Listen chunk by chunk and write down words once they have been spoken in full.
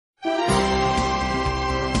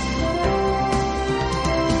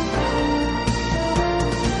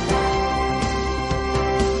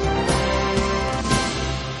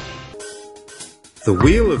The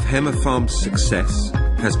wheel of Hemofarm's success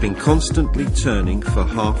has been constantly turning for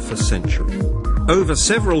half a century. Over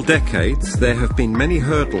several decades, there have been many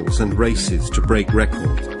hurdles and races to break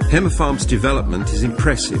records. Hemofarm's development is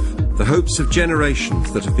impressive. The hopes of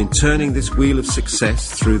generations that have been turning this wheel of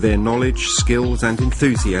success through their knowledge, skills and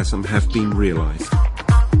enthusiasm have been realized.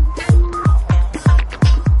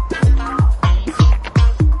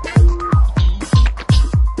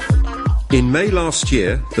 In May last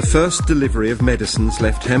year, the first delivery of medicines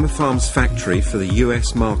left Hemofarm's factory for the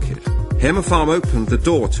US market. Hemofarm opened the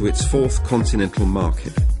door to its fourth continental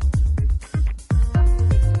market.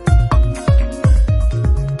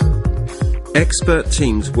 Expert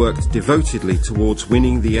teams worked devotedly towards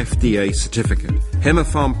winning the FDA certificate.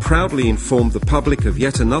 Hemofarm proudly informed the public of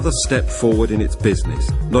yet another step forward in its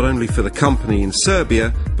business, not only for the company in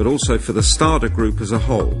Serbia, but also for the STADA Group as a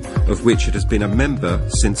whole, of which it has been a member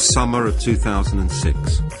since summer of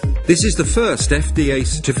 2006. This is the first FDA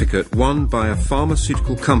certificate won by a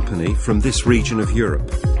pharmaceutical company from this region of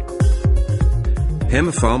Europe.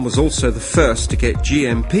 Hemofarm was also the first to get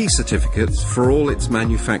GMP certificates for all its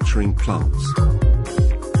manufacturing plants.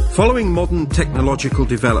 Following modern technological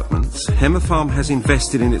developments, Hemofarm has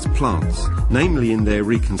invested in its plants, namely in their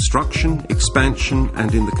reconstruction, expansion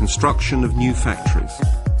and in the construction of new factories.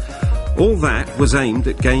 All that was aimed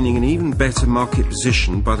at gaining an even better market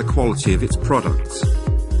position by the quality of its products.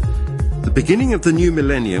 The beginning of the new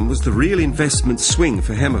millennium was the real investment swing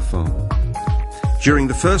for Hemofarm. During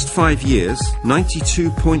the first 5 years,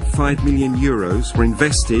 92.5 million euros were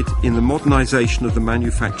invested in the modernization of the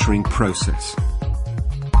manufacturing process.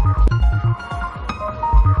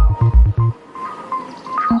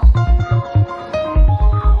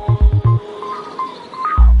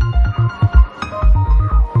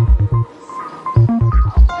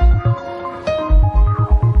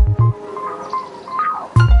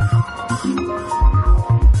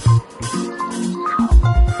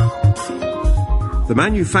 The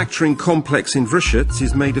manufacturing complex in Vršac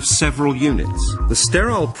is made of several units. The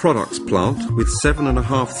sterile products plant, with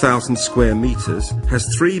 7,500 square meters,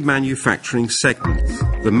 has 3 manufacturing segments: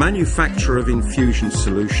 the manufacture of infusion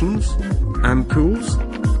solutions, ampoules,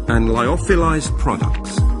 and lyophilized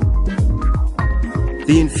products.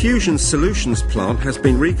 The infusion solutions plant has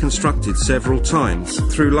been reconstructed several times.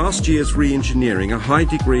 Through last year's re-engineering, a high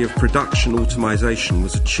degree of production automation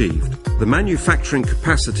was achieved. The manufacturing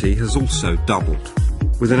capacity has also doubled.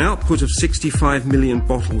 With an output of 65 million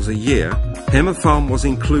bottles a year, Hemofarm was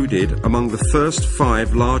included among the first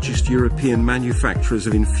 5 largest European manufacturers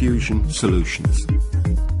of infusion solutions.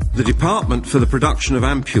 The department for the production of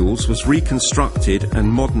ampoules was reconstructed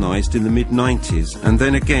and modernized in the mid-90s and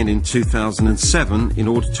then again in 2007 in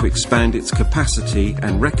order to expand its capacity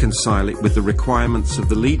and reconcile it with the requirements of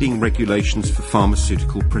the leading regulations for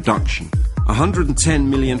pharmaceutical production. 110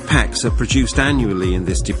 million packs are produced annually in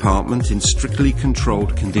this department in strictly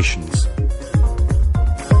controlled conditions.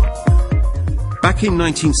 Back in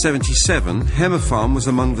 1977, Hemofarm was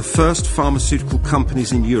among the first pharmaceutical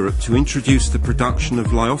companies in Europe to introduce the production of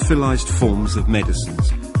lyophilized forms of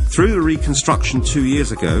medicines. Through the reconstruction 2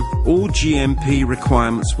 years ago, all GMP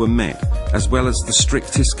requirements were met, as well as the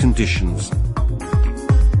strictest conditions.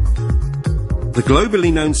 The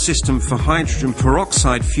globally known system for hydrogen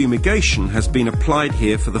peroxide fumigation has been applied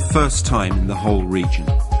here for the first time in the whole region.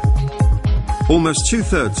 Almost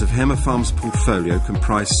 2/3 of Hemofarm's portfolio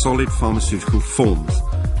comprise solid pharmaceutical forms,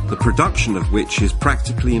 the production of which is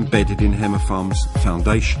practically embedded in Hemofarm's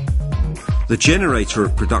foundation. The generator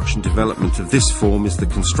of production development of this form is the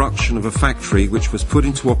construction of a factory which was put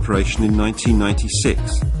into operation in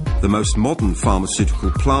 1996. The most modern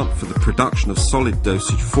pharmaceutical plant for the production of solid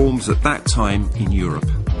dosage forms at that time in Europe.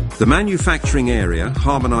 The manufacturing area,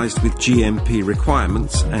 harmonized with GMP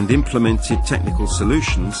requirements and implemented technical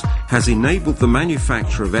solutions, has enabled the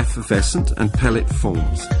manufacture of effervescent and pellet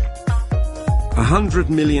forms.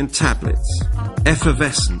 100 million tablets,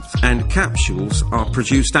 effervescent and capsules are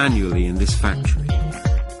produced annually in this factory.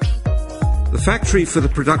 The factory for the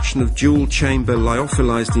production of dual-chamber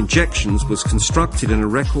lyophilized injections was constructed in a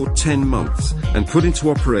record 10 months and put into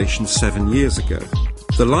operation 7 years ago.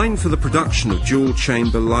 The line for the production of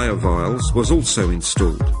dual-chamber lyovials was also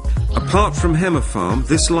installed. Apart from Hemofarm,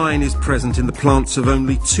 this line is present in the plants of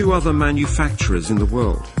only 2 other manufacturers in the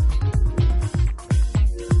world.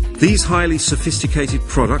 These highly sophisticated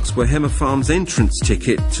products were Hemofarm's entrance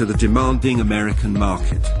ticket to the demanding American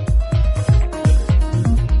market.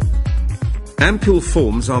 Ampoule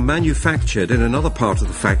forms are manufactured in another part of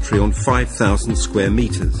the factory on 5,000 square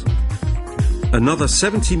meters. Another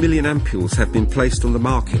 70 million ampoules have been placed on the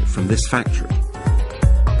market from this factory.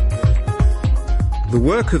 The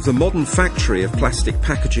work of the modern factory of plastic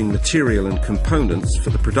packaging material and components for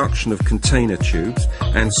the production of container tubes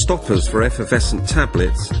and stoppers for effervescent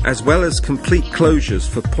tablets, as well as complete closures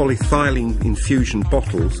for polyethylene infusion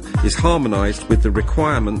bottles, is harmonized with the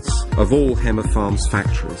requirements of all Hemofarm's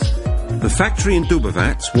factories. The factory in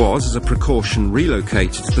Dubovac was, as a precaution,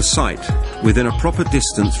 relocated to the site within a proper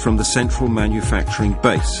distance from the central manufacturing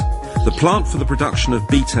base. The plant for the production of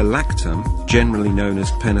beta-lactam, generally known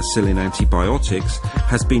as penicillin antibiotics,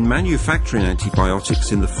 has been manufacturing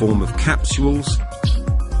antibiotics in the form of capsules,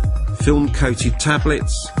 film-coated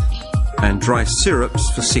tablets, and dry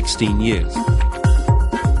syrups for 16 years.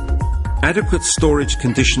 Adequate storage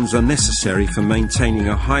conditions are necessary for maintaining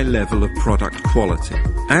a high level of product quality.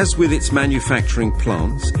 As with its manufacturing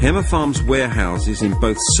plants, Hemofarm's warehouses in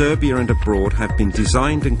both Serbia and abroad have been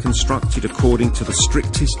designed and constructed according to the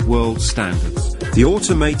strictest world standards. The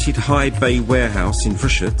automated high bay warehouse in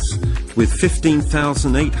Vršac, with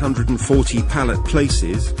 15,840 pallet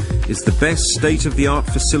places, is the best state-of-the-art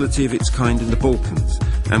facility of its kind in the Balkans,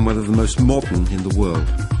 and one of the most modern in the world.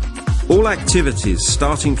 All activities,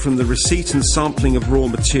 starting from the receipt and sampling of raw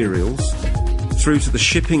materials through to the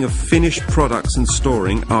shipping of finished products and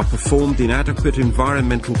storing, are performed in adequate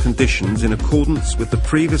environmental conditions in accordance with the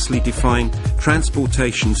previously defined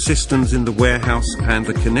transportation systems in the warehouse and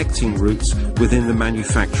the connecting routes within the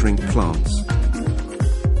manufacturing plants.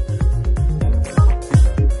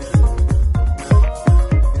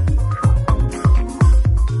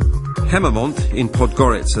 Hemamont in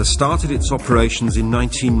Podgorica started its operations in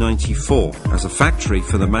 1994 as a factory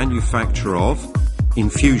for the manufacture of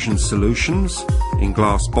infusion solutions in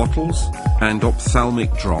glass bottles and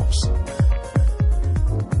ophthalmic drops.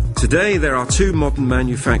 Today there are two modern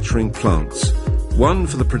manufacturing plants, one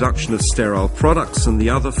for the production of sterile products and the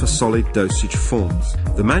other for solid dosage forms.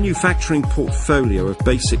 The manufacturing portfolio of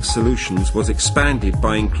basic solutions was expanded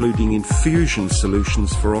by including infusion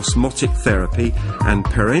solutions for osmotic therapy and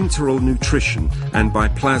parenteral nutrition, and by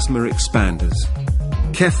plasma expanders.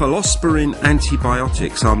 Cephalosporin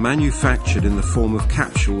antibiotics are manufactured in the form of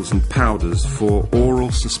capsules and powders for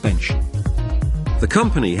oral suspension. The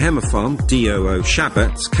company Hemofarm, DOO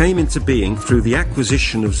Shabat, came into being through the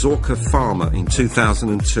acquisition of Zorka Pharma in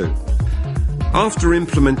 2002. After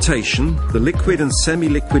implementation, the liquid and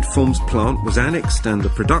semi-liquid forms plant was annexed and the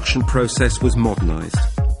production process was modernized.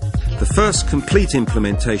 The first complete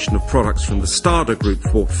implementation of products from the STADA Group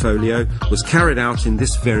portfolio was carried out in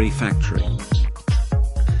this very factory.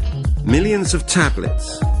 Millions of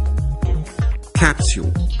tablets,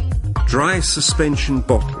 capsules, dry suspension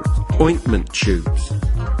bottles, ointment tubes,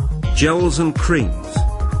 gels and creams,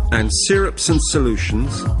 and syrups and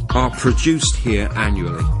solutions are produced here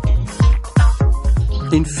annually.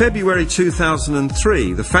 In February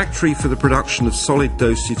 2003, the factory for the production of solid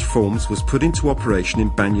dosage forms was put into operation in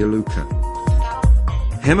Banja Luka.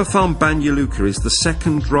 Hemofarm Banja Luka is the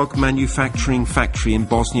second drug manufacturing factory in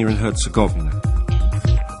Bosnia and Herzegovina.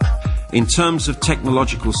 In terms of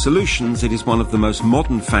technological solutions, it is one of the most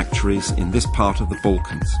modern factories in this part of the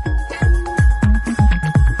Balkans.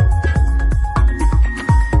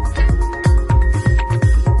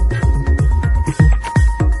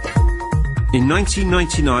 In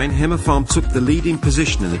 1999, Hemofarm took the leading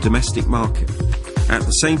position in the domestic market. At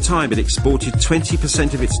the same time, it exported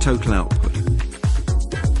 20% of its total output.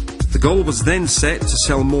 The goal was then set to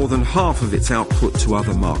sell more than half of its output to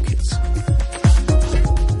other markets.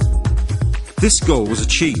 This goal was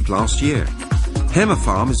achieved last year.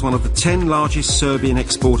 Hemofarm is one of the 10 largest Serbian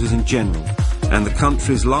exporters in general, and the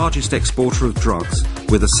country's largest exporter of drugs,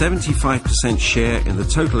 with a 75% share in the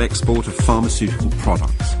total export of pharmaceutical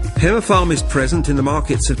products. Hemofarm is present in the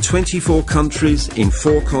markets of 24 countries in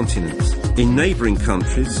 4 continents. In neighbouring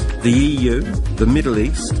countries, the EU, the Middle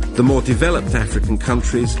East, the more developed African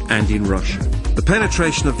countries, and in Russia. The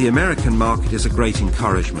penetration of the American market is a great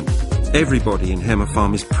encouragement. Everybody in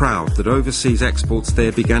Hemofarm is proud that overseas exports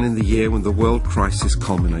there began in the year when the world crisis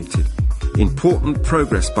culminated. Important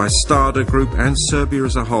progress by STADA Group and Serbia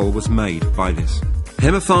as a whole was made by this.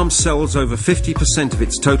 Hemofarm sells over 50% of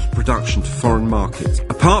its total production to foreign markets.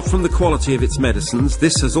 Apart from the quality of its medicines,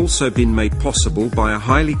 this has also been made possible by a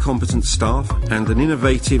highly competent staff and an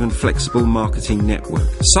innovative and flexible marketing network.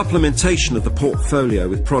 Supplementation of the portfolio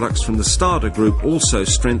with products from the STADA Group also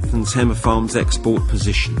strengthens Hemofarm's export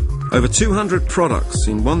position. Over 200 products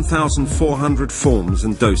in 1,400 forms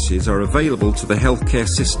and doses are available to the healthcare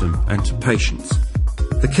system and to patients.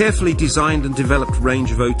 The carefully designed and developed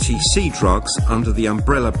range of OTC drugs under the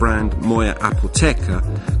umbrella brand Moja Apoteka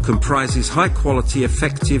comprises high-quality,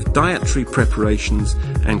 effective dietary preparations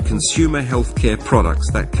and consumer healthcare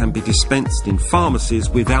products that can be dispensed in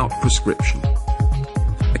pharmacies without prescription.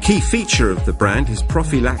 key feature of the brand is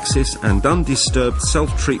prophylaxis and undisturbed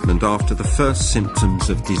self-treatment after the first symptoms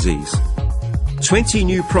of disease. 20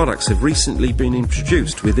 new products have recently been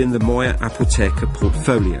introduced within the Moya Apotheker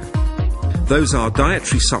portfolio. Those are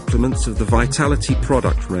dietary supplements of the Vitality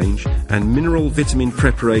product range and mineral vitamin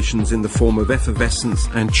preparations in the form of effervescence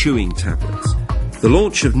and chewing tablets. The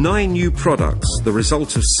launch of 9 new products, the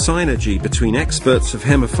result of synergy between experts of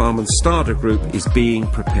Hemofarm and STADA Group, is being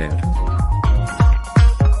prepared.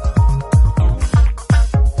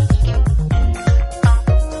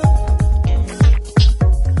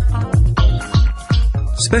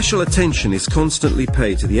 Special attention is constantly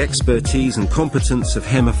paid to the expertise and competence of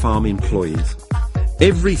Hemofarm employees.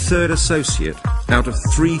 Every third associate out of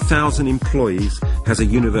 3,000 employees has a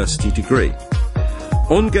university degree.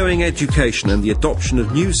 Ongoing education and the adoption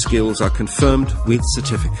of new skills are confirmed with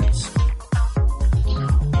certificates.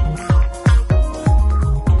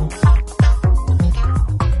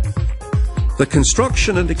 The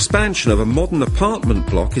construction and expansion of a modern apartment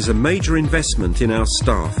block is a major investment in our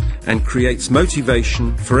staff and creates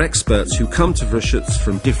motivation for experts who come to Vršac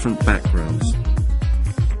from different backgrounds.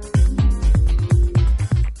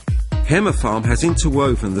 Hemofarm has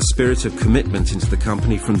interwoven the spirit of commitment into the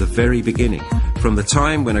company from the very beginning, from the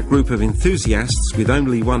time when a group of enthusiasts with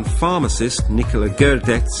only one pharmacist, Nikola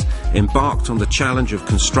Gerdets, embarked on the challenge of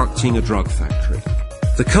constructing a drug factory.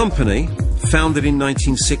 The company, founded in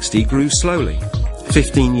 1960, grew slowly.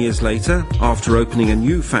 15 years later, after opening a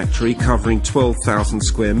new factory covering 12,000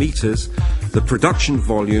 square meters, the production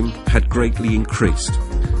volume had greatly increased.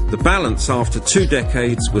 The balance after 2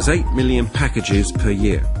 decades was 8 million packages per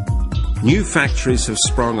year. New factories have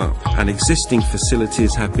sprung up and existing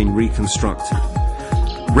facilities have been reconstructed.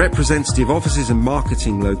 Representative offices and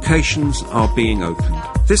marketing locations are being opened.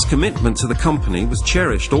 This commitment to the company was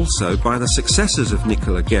cherished also by the successors of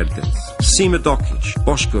Nikola Gerdets, Sima Dokic,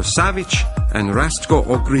 Boško Savic and Rastko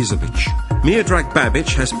Ogrizovic. Miodrag Babic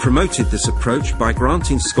has promoted this approach by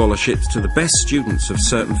granting scholarships to the best students of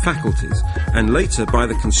certain faculties, and later by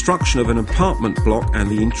the construction of an apartment block and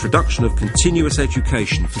the introduction of continuous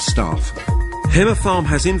education for staff. Hemofarm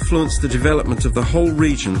has influenced the development of the whole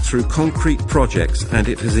region through concrete projects, and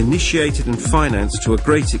it has initiated and financed to a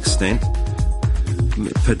great extent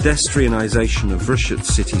pedestrianisation of Vršac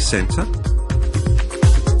city centre,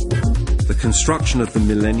 the construction of the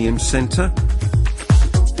Millennium Centre,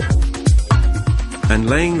 and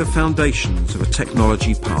laying the foundations of a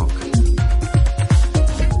technology park.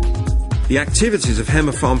 The activities of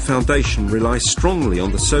Hemofarm Foundation rely strongly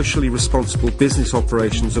on the socially responsible business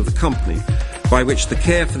operations of the company, by which the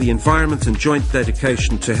care for the environment and joint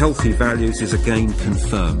dedication to healthy values is again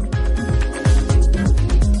confirmed.